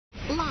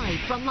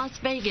Live from Las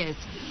Vegas,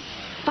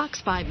 Fox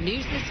 5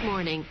 News This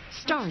Morning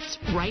starts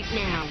right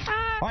now.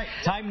 All right,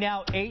 time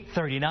now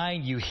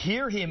 8:39. You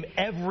hear him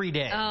every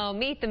day. Oh,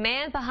 meet the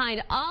man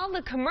behind all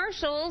the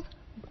commercials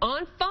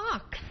on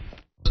Fox.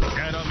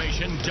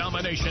 Animation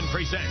Domination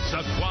presents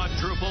a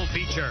quadruple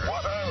feature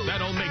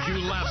that'll make you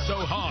laugh so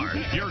hard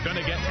you're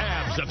gonna get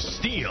abs of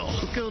steel.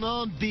 What's going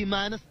on, B-?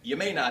 You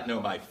may not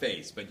know my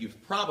face, but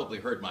you've probably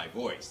heard my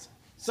voice.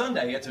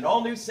 Sunday, it's an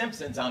all-new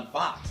Simpsons on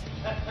Fox.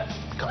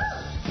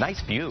 Nice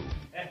view.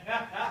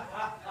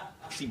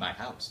 See my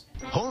house.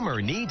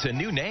 Homer needs a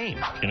new name.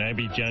 Can I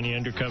be Johnny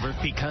Undercover?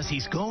 Because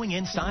he's going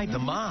inside the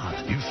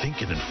mob. You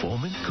think an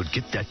informant could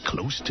get that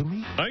close to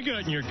me? I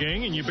got in your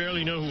gang and you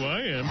barely know who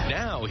I am.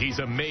 Now he's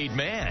a made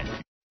man.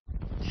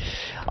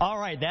 All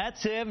right,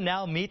 that's him.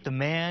 Now meet the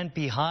man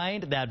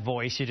behind that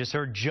voice. You just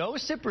heard Joe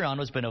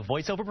Cipriano has been a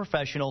voiceover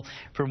professional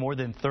for more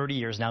than 30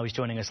 years. Now he's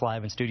joining us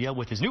live in studio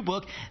with his new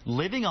book,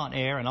 Living on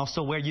Air, and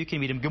also where you can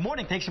meet him. Good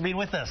morning. Thanks for being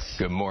with us.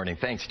 Good morning.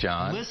 Thanks,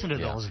 John. Listen to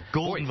those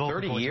golden vocal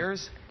 30 voices.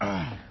 years?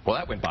 Well,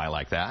 that went by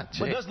like that.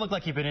 Well, it does look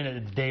like you've been in it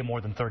a day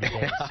more than 30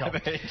 days. So.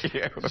 Thank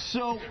you.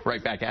 So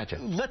right back at you.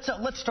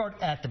 Let's start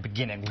at the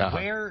beginning.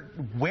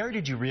 Where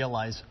did you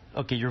realize,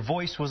 okay, your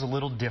voice was a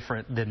little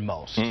different than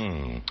most?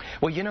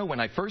 Well, you know, when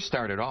I first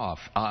started off,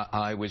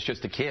 I was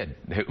just a kid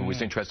who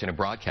was interested in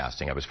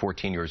broadcasting. I was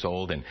 14 years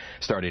old and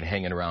started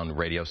hanging around the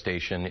radio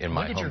station in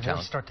my hometown. When did your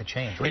voice start to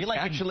change?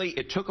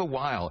 It took a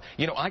while.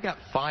 You know, I got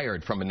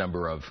fired from a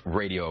number of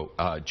radio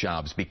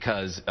jobs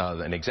because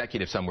an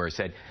executive somewhere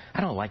said, I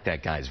don't like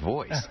that guy's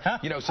voice.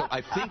 You know, so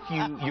I think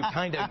you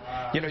kind of,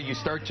 you know, you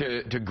start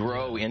to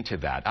grow into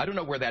that. I don't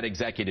know where that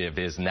executive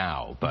is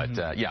now,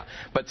 but yeah.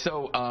 But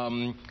so,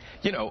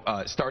 you know,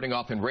 starting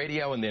off in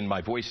radio and then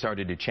my voice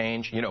started to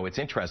change. You know, it's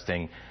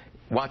interesting.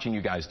 Watching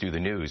you guys do the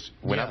news,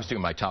 when I was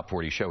doing my top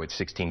 40 show at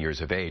 16 years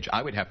of age,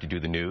 I would have to do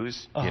the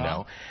news, you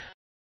know.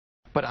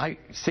 But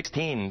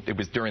 16, it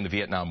was during the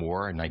Vietnam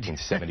War in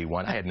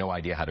 1971. I had no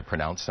idea how to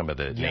pronounce some of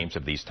the names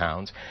of these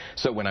towns.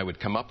 So when I would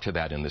come up to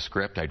that in the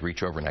script, I'd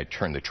reach over and I'd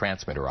turn the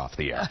transmitter off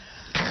the air.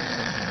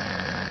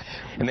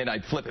 And then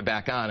I'd flip it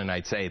back on and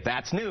I'd say,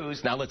 that's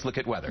news, now let's look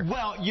at weather.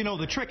 Well, you know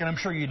the trick, and I'm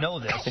sure you know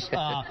this,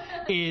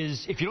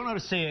 is if you don't know how to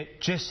say it,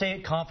 just say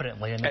it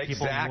confidently. And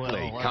people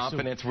will.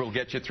 Confidence will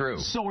get you through.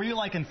 So were you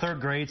like in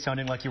 3rd grade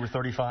sounding like you were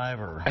 35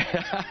 or?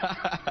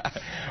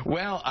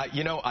 Well,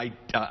 you know,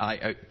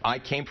 I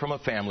came from a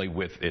family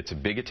with, it's a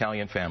big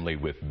Italian family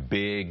with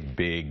big,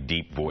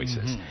 deep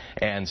voices.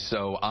 And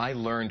so I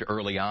learned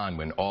early on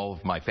when all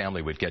of my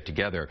family would get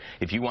together,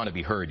 if you want to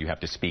be heard, you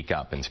have to speak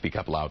up and speak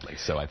up loudly.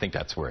 So I think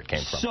that's where it came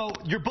from. So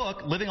your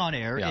book, Living on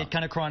Air, it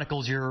kind of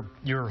chronicles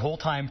your whole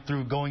time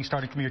through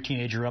starting from your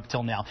teenager up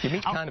till now. You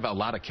meet kind of a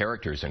lot of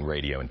characters in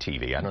radio and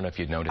TV. I don't know if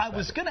you'd noticed that. I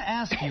was going to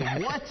ask you,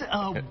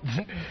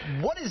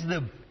 what is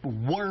the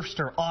worst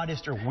or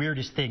oddest or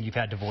weirdest thing you've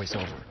had to voice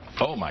over?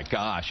 Oh, my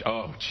gosh.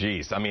 Oh,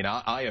 geez. I mean,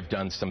 I have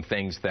done some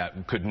things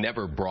that could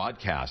never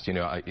broadcast. You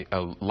know, a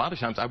lot of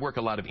times I work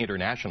a lot of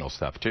international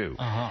stuff, too.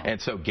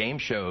 And so game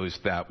shows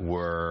that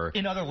were...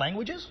 In other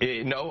languages?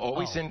 No,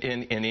 always in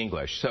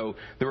English. So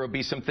there would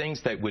be some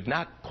things that would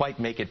not quite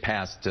make it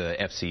past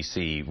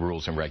FCC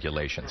rules and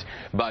regulations.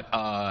 But,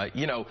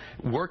 you know,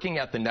 working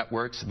at the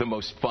networks, the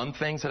most fun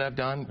things that I've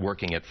done,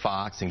 working at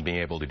Fox and being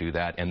able to do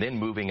that, and then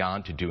moving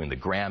on to doing the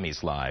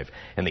Grammys live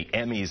and the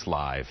Emmys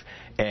live.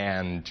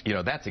 And, you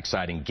know, that's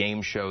exciting.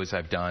 Game shows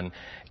I've done.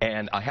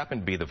 And I happen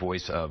to be the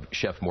voice of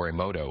Chef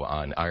Morimoto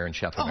on Iron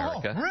Chef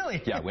America. Oh,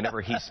 really? Yeah,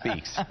 whenever he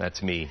speaks,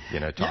 that's me, you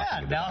know,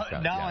 talking.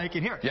 Now I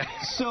can hear it.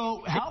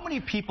 So how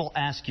many people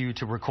ask you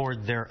to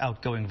record their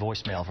outgoing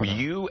voicemail for them?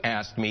 You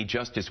asked me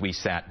just as we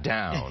sat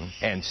down,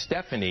 and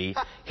Stephanie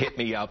hit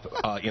me up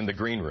in the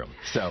green room.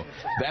 So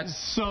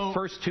that's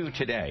first 2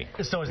 today.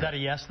 So is that a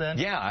yes then?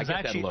 Yeah, I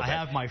get that a little bit. I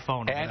have my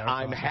phone over and there,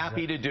 I'm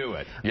happy to do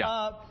it.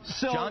 Yeah.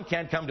 John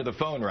can't come to the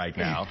phone right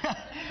now.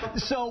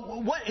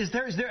 So what is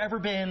there ever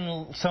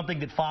been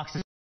something that Fox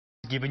has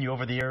given you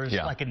over the years,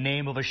 like a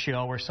name of a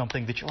show or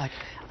something that you're like,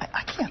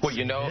 I can't Well,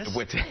 you know,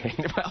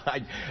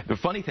 the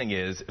funny thing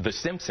is, The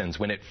Simpsons,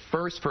 when it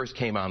first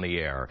came on the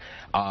air,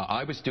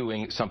 I was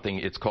doing something,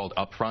 it's called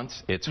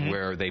Upfronts. It's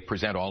where they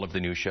present all of the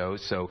new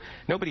shows. So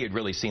nobody had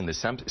really seen The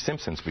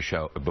Simpsons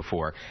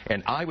before.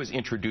 And I was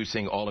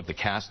introducing all of the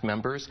cast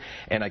members,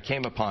 and I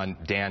came upon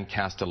Dan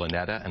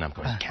Castellaneta, and I'm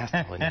going,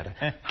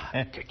 Castellaneta?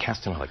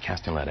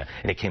 Castellaneta.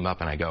 And he came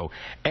up, and I go,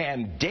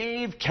 and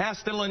Dave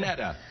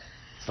Castellaneta.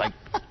 It's like...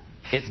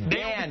 It's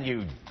Dan,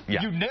 you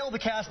nailed the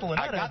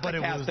Castellaneta, but it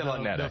was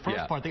the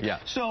first part.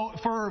 So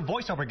for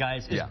voiceover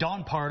guys, is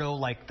Don Pardo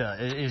like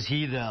is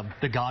he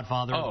the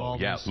godfather of all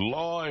this?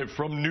 Live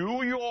from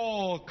New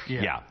York.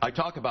 Yeah, I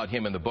talk about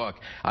him in the book.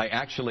 I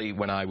actually,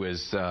 when I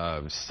was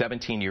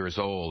 17 years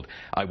old,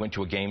 I went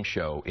to a game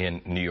show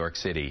in New York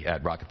City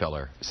at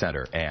Rockefeller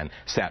Center and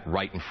sat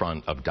right in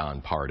front of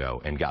Don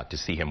Pardo and got to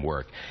see him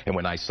work. And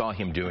when I saw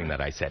him doing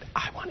that, I said,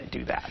 I want to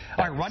do that.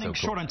 All right, running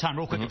short on time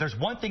real quick. If there's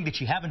one thing that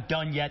you haven't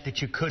done yet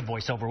that you could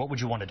voice over, what would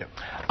you want to do?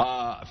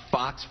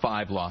 Fox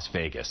 5 Las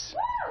Vegas.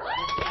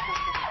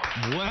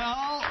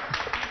 Well,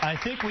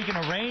 I think we can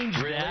arrange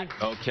that.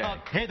 Okay.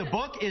 Hey, the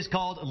book is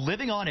called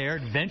Living on Air,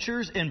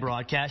 Adventures in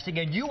Broadcasting,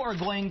 and you are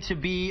going to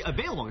be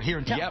available here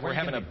in town. Yeah, we're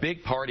having a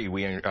big party.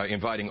 We are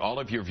inviting all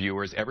of your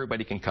viewers.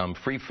 Everybody can come.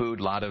 Free food,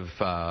 a lot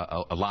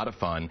of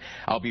fun.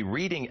 I'll be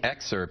reading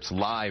excerpts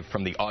live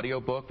from the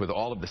audiobook with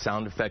all of the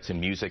sound effects and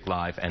music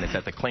live, and it's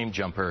at the Claim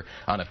Jumper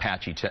on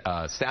Apache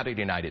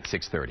Saturday night at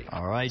 6:30.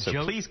 All right, so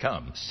Joe, please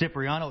come.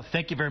 Cipriano,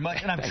 thank you very much.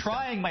 And I'm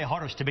trying my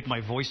hardest to make my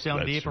voice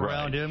sound deep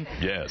around him.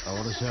 Yes. I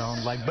want to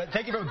sound like, but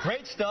thank you for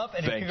great stuff,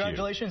 and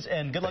congratulations,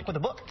 and good luck with the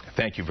book.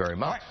 Thank you very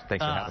much. Right.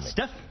 Thanks for having me.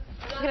 Steph?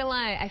 I'm not gonna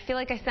lie, I feel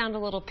like I sound a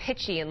little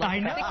pitchy and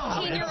like a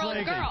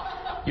 16-year-old girl.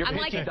 I'm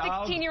like a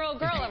 16-year-old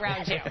girl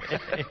around you.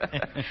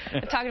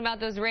 I'm talking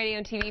about those radio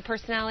and TV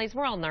personalities.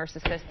 We're all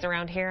narcissists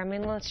around here. I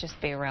mean, let's just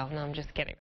be real. No, I'm just kidding.